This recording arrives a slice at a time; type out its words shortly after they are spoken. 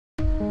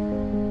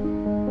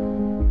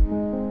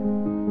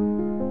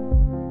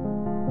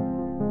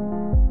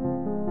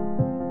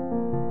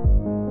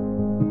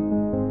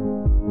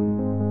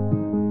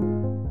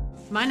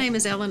My name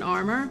is Ellen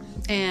Armour,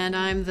 and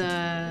I'm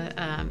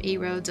the E.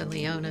 Rhodes and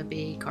Leona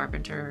B.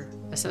 Carpenter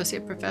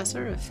Associate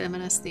Professor of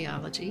Feminist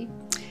Theology,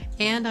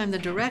 and I'm the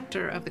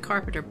Director of the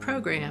Carpenter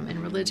Program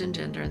in Religion,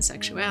 Gender, and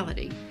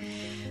Sexuality.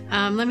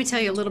 Let me tell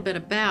you a little bit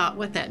about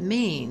what that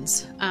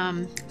means.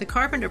 The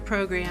Carpenter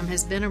Program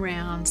has been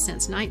around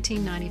since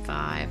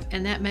 1995,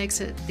 and that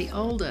makes it the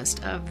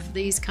oldest of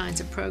these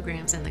kinds of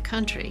programs in the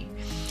country.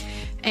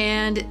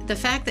 And the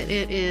fact that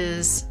it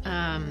is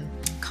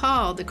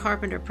called the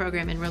Carpenter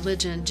Program in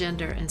Religion,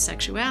 Gender, and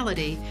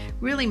Sexuality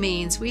really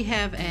means we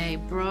have a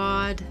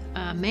broad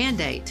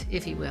mandate,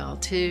 if you will,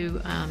 to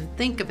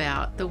think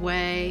about the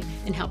way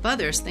and help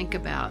others think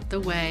about the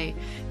way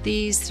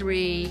these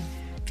three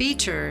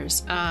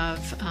features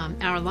of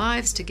our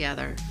lives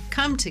together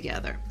come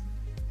together,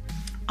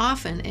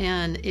 often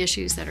in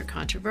issues that are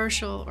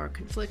controversial or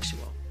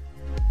conflictual.